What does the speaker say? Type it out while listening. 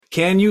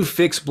Can you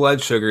fix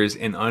blood sugars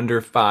in under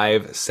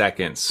 5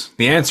 seconds?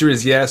 The answer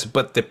is yes,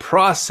 but the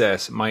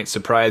process might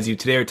surprise you.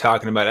 Today we're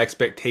talking about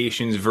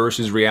expectations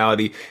versus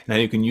reality and how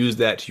you can use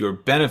that to your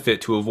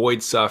benefit to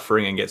avoid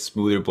suffering and get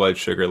smoother blood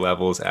sugar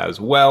levels as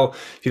well.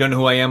 If you don't know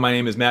who I am, my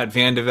name is Matt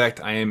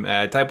Vandevecht. I am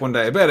a type 1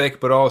 diabetic,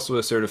 but also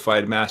a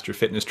certified master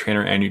fitness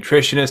trainer and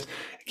nutritionist.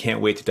 I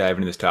can't wait to dive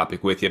into this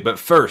topic with you. But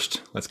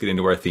first, let's get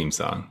into our theme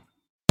song.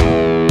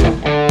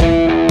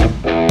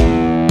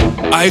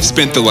 I've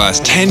spent the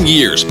last 10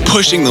 years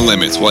pushing the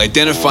limits while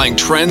identifying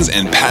trends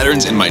and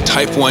patterns in my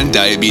type 1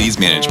 diabetes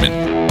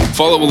management.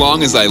 Follow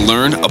along as I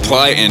learn,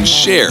 apply, and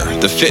share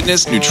the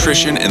fitness,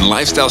 nutrition, and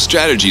lifestyle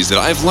strategies that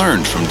I've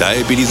learned from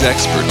diabetes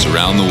experts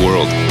around the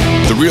world.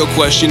 The real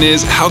question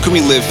is, how can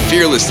we live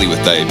fearlessly with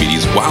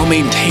diabetes while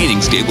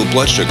maintaining stable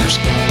blood sugars?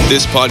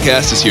 This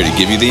podcast is here to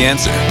give you the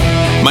answer.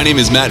 My name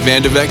is Matt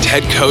Vandevecht,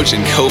 head coach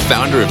and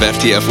co-founder of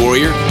FTF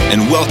Warrior,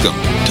 and welcome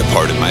to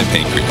Pardon My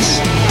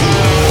Pancreas.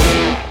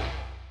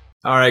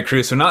 All right,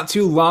 crew. So not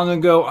too long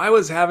ago, I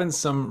was having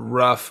some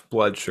rough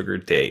blood sugar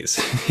days.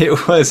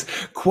 It was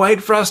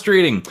quite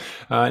frustrating.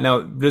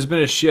 Now, there's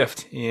been a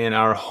shift in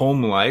our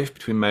home life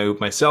between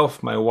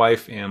myself, my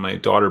wife, and my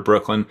daughter,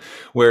 Brooklyn,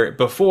 where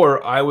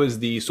before I was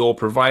the sole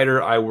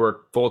provider. I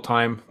worked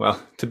full-time. Well,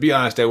 to be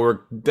honest, I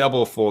work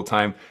double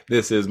full-time.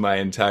 This is my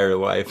entire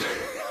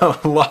life.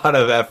 A lot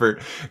of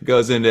effort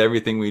goes into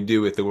everything we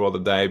do with the world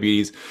of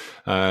diabetes.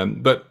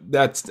 But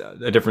that's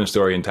a different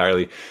story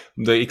entirely.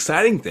 The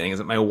exciting thing is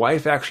that my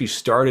wife actually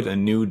started a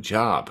new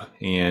job,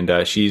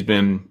 and she's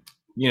been,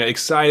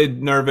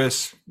 excited,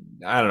 nervous.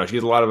 I don't know. She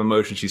has a lot of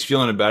emotion. She's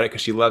feeling about it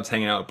because she loves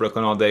hanging out with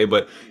Brooklyn all day,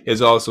 but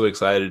is also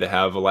excited to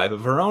have a life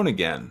of her own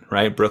again,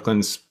 right?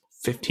 Brooklyn's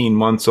 15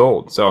 months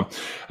old. So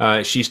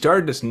she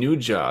started this new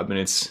job, and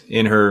it's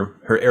in her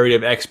area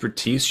of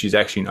expertise. She's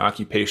actually an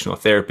occupational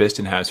therapist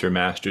and has her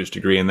master's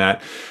degree in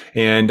that.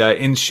 And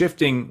in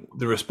shifting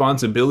the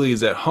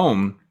responsibilities at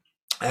home,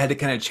 I had to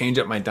kind of change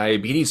up my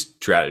diabetes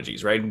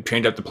strategies, right?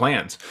 Change up the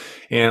plans.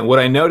 And what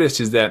I noticed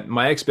is that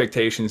my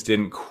expectations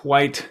didn't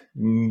quite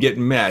get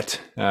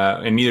met,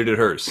 and neither did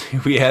hers.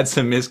 We had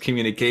some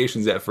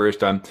miscommunications at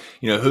first on,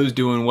 who's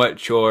doing what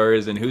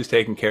chores and who's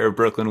taking care of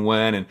Brooklyn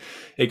when. And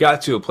it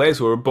got to a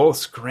place where we're both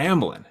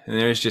scrambling and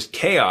there's just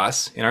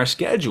chaos in our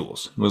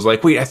schedules. It was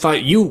like, wait, I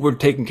thought you were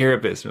taking care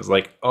of this. And it was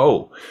like,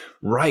 oh,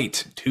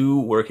 right.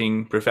 Two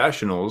working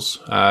professionals,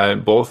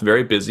 both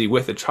very busy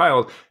with a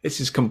child.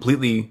 This is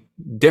completely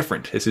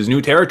different. This is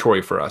new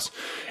territory for us.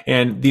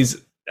 And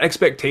these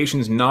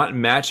expectations not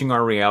matching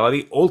our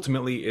reality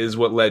ultimately is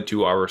what led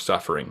to our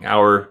suffering,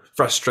 our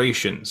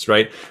frustrations,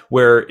 right?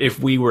 Where if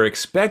we were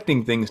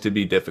expecting things to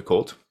be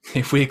difficult,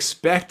 if we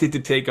expected to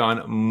take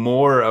on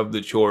more of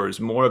the chores,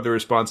 more of the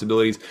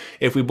responsibilities,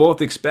 if we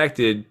both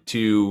expected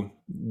to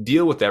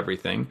deal with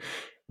everything,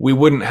 we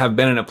wouldn't have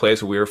been in a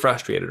place where we were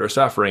frustrated or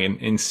suffering.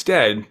 And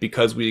instead,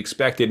 because we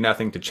expected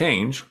nothing to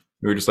change,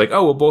 we were just like,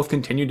 oh, we'll both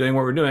continue doing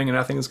what we're doing and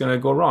nothing is going to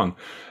go wrong.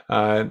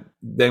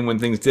 Then when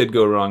things did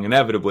go wrong,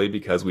 inevitably,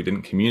 because we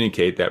didn't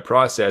communicate that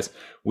process,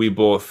 we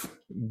both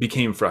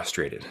became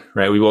frustrated,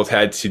 right? We both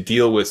had to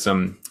deal with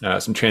some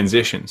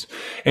transitions.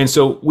 And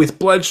so with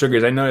blood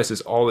sugars, I notice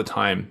this all the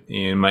time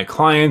in my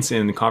clients,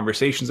 in the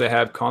conversations I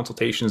have,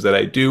 consultations that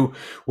I do,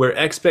 where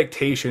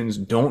expectations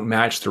don't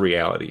match the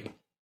reality,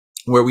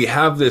 where we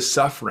have this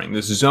suffering,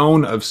 this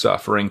zone of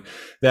suffering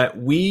that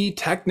we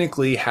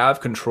technically have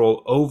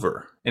control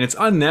over. And it's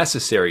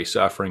unnecessary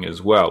suffering as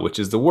well, which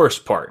is the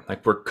worst part.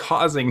 Like we're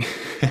causing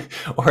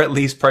or at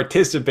least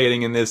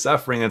participating in this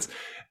suffering that's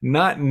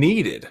not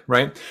needed,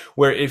 right?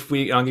 Where I'll give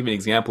you an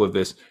example of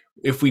this.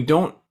 If we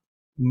don't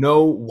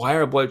know why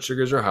our blood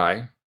sugars are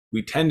high,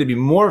 we tend to be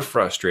more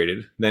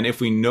frustrated than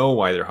if we know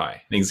why they're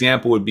high. An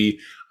example would be,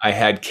 I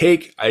had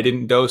cake, I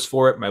didn't dose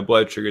for it, my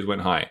blood sugars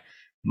went high.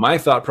 My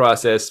thought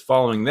process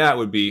following that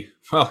would be,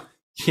 well,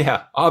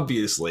 yeah,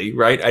 obviously,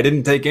 right? I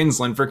didn't take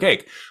insulin for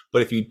cake.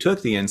 But if you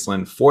took the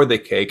insulin for the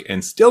cake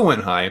and still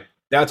went high,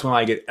 that's when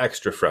I get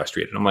extra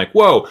frustrated. I'm like,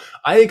 whoa,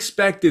 I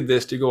expected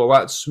this to go a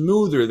lot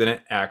smoother than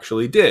it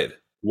actually did.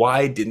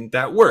 Why didn't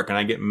that work? And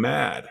I get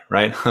mad,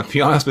 right? I'll be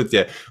honest with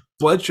you.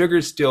 Blood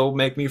sugars still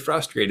make me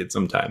frustrated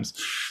sometimes.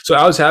 So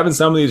I was having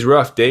some of these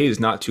rough days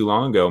not too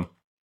long ago.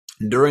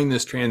 During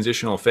this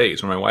transitional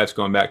phase, when my wife's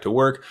going back to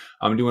work,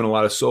 I'm doing a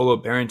lot of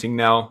solo parenting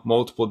now,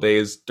 multiple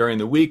days during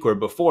the week, where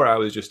before I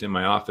was just in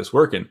my office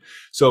working.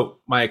 So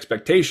my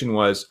expectation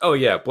was, oh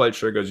yeah, blood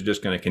sugars are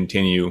just going to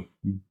continue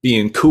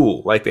being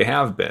cool like they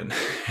have been,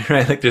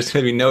 right? Like there's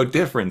going to be no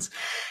difference.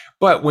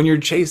 But when you're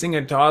chasing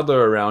a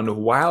toddler around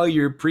while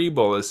you're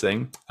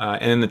pre-bolusing,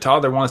 and then the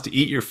toddler wants to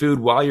eat your food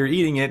while you're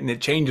eating it, and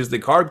it changes the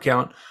carb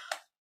count,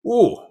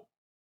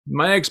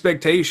 my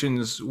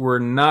expectations were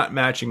not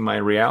matching my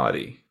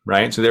reality.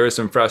 Right. So there was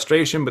some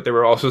frustration, but there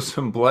were also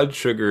some blood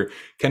sugar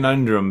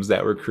conundrums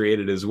that were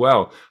created as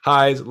well.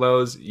 Highs,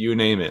 lows, you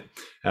name it.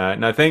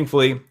 Now,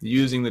 thankfully,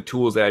 using the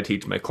tools that I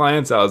teach my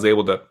clients, I was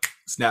able to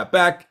snap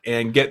back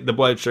and get the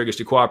blood sugars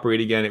to cooperate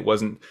again. It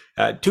wasn't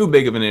too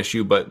big of an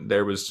issue, but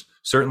there was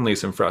certainly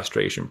some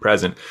frustration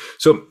present.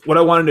 So what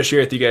I wanted to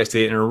share with you guys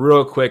today in a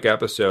real quick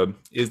episode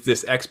is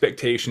this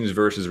expectations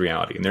versus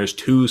reality. And there's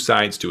two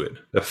sides to it.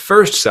 The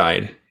first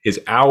side is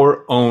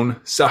our own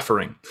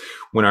suffering.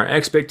 When our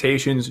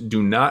expectations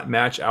do not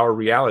match our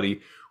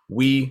reality,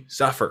 we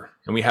suffer.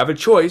 And we have a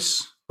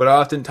choice, but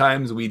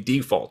oftentimes we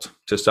default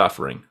to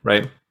suffering,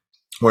 right?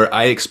 Where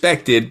I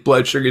expected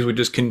blood sugars would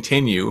just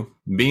continue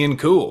being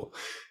cool.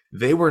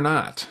 They were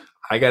not.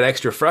 I got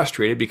extra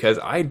frustrated because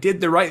I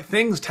did the right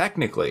things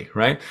technically,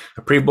 right?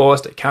 I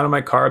pre-bolused, I counted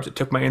my carbs, I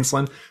took my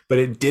insulin, but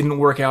it didn't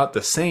work out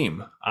the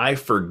same. I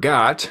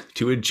forgot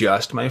to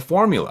adjust my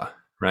formula,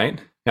 right?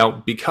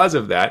 Now, because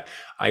of that,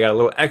 I got a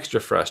little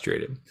extra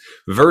frustrated.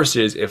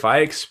 Versus if I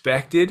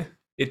expected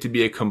it to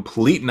be a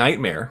complete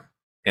nightmare,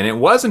 and it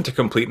wasn't a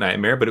complete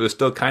nightmare, but it was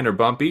still kind of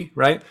bumpy,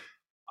 right?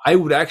 I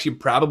would actually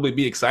probably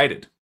be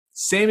excited.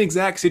 Same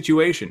exact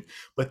situation,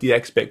 but the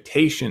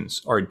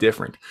expectations are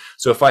different.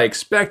 So if I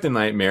expect a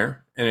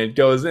nightmare and it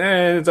goes,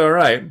 it's all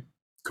right,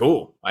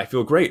 cool, I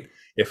feel great.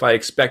 If I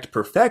expect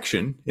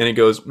perfection and it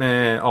goes,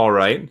 all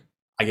right,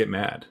 I get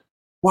mad.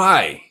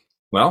 Why?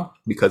 Well,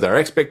 because our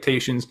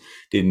expectations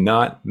did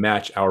not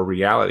match our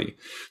reality.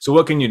 So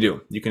what can you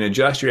do? You can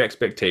adjust your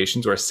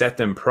expectations or set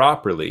them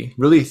properly,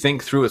 really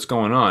think through what's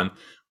going on.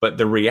 But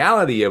the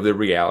reality of the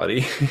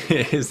reality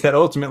is that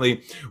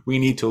ultimately we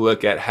need to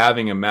look at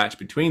having a match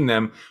between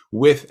them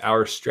with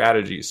our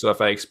strategies. So if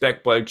I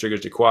expect blood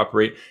sugars to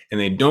cooperate and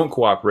they don't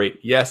cooperate,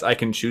 yes, I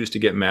can choose to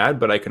get mad,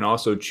 but I can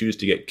also choose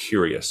to get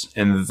curious.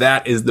 And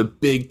that is the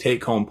big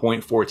take-home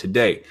point for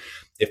today.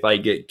 If I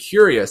get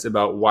curious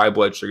about why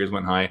blood sugars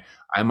went high,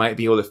 I might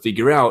be able to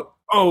figure out,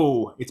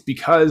 oh, it's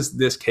because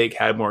this cake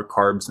had more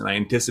carbs than I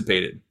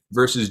anticipated,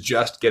 versus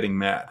just getting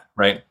mad,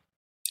 right?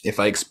 If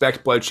I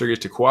expect blood sugars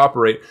to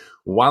cooperate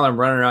while I'm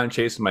running around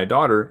chasing my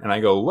daughter and I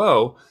go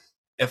low,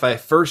 if I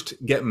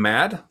first get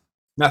mad,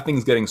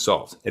 nothing's getting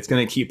solved. It's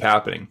going to keep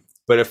happening.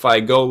 But if I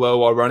go low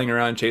while running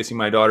around chasing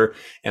my daughter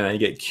and I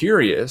get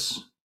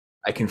curious,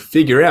 I can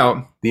figure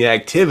out the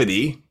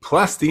activity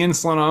plus the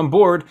insulin on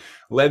board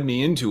led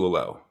me into a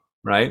low,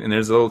 right? And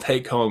there's a little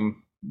take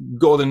home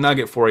golden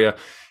nugget for you.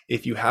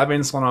 If you have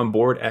insulin on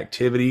board,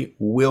 activity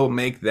will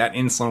make that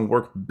insulin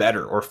work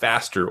better or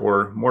faster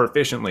or more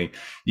efficiently.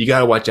 You got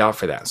to watch out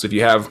for that. So if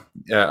you have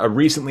a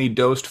recently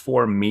dosed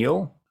for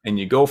meal and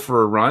you go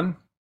for a run,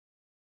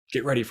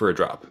 get ready for a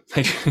drop.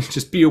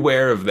 Just be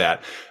aware of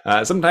that.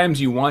 Sometimes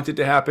you want it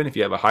to happen. If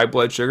you have a high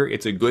blood sugar,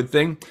 it's a good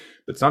thing.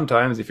 But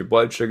sometimes if your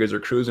blood sugars are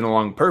cruising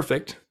along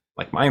perfect,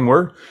 like mine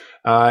were,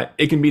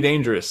 it can be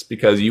dangerous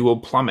because you will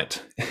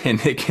plummet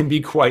and it can be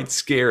quite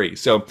scary.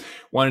 So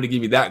wanted to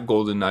give you that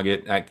golden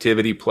nugget.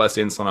 Activity plus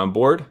insulin on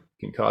board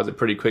can cause a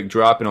pretty quick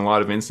drop in a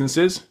lot of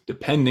instances,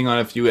 depending on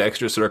a few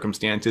extra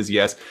circumstances.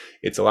 Yes,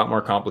 it's a lot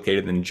more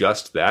complicated than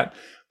just that,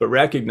 but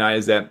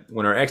recognize that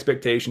when our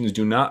expectations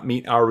do not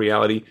meet our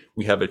reality,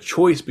 we have a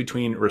choice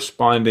between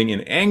responding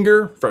in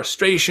anger,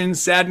 frustration,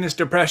 sadness,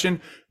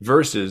 depression,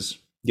 versus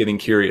getting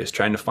curious,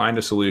 trying to find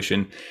a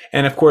solution.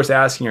 And of course,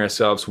 asking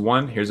ourselves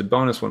here's a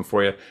bonus one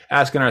for you,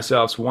 asking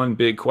ourselves one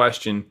big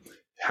question: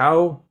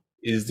 how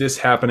is this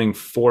happening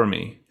for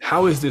me?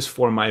 How is this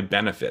for my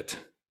benefit,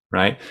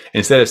 right?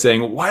 Instead of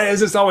saying, why does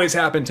this always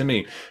happen to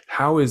me?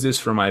 How is this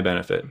for my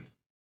benefit?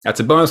 That's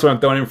a bonus one I'm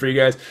throwing in for you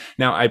guys.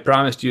 Now, I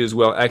promised you as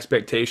well,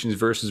 expectations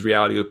versus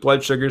reality with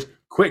blood sugars.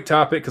 Quick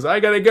topic, because I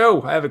got to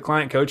go. I have a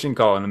client coaching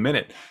call in a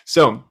minute.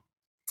 So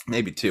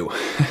maybe two.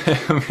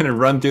 I'm going to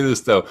run through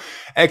this though.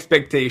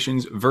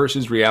 Expectations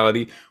versus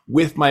reality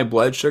with my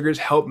blood sugars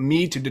help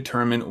me to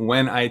determine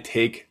when I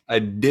take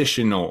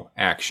additional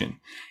action.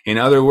 In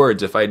other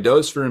words, if I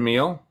dose for a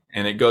meal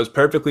and it goes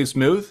perfectly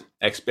smooth,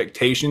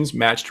 expectations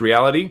matched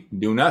reality,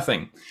 do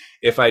nothing.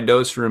 If I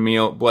dose for a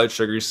meal, blood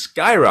sugars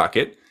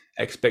skyrocket,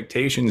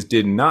 expectations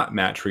did not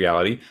match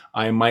reality,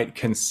 I might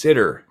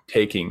consider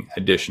taking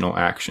additional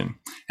action.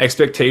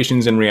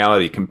 Expectations and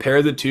reality,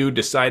 compare the two,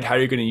 decide how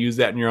you're going to use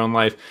that in your own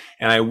life.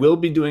 And I will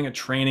be doing a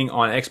training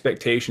on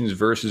expectations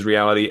versus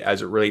reality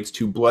as it relates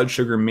to blood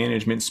sugar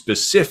management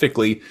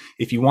specifically.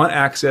 If you want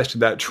access to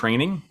that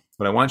training,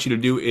 what I want you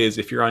to do is,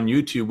 if you're on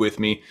YouTube with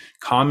me,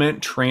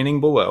 comment training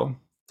below.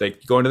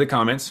 Like, go into the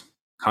comments,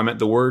 comment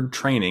the word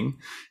training,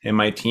 and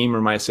my team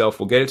or myself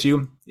will get it to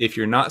you. If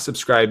you're not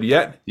subscribed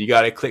yet, you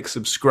got to click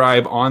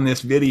subscribe on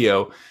this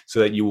video so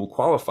that you will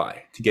qualify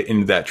to get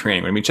into that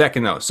training. We're going to be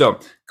checking those. So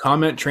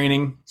comment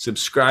training,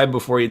 subscribe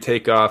before you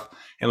take off,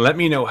 and let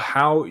me know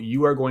how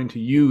you are going to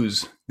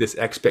use this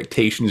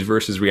expectations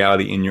versus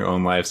reality in your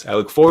own lives. I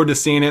look forward to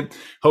seeing it.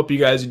 Hope you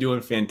guys are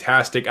doing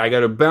fantastic. I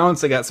got to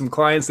bounce. I got some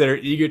clients that are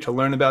eager to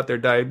learn about their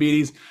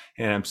diabetes,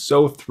 and I'm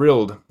so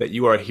thrilled that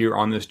you are here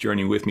on this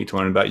journey with me to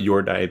learn about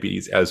your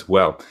diabetes as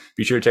well.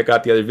 Be sure to check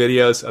out the other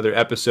videos, other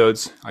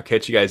episodes. I'll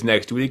catch you guys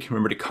next week.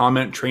 Remember to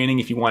comment training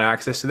if you want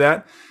access to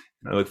that.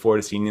 And I look forward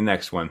to seeing you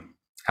next one.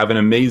 Have an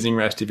amazing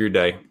rest of your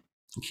day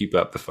and keep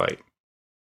up the fight.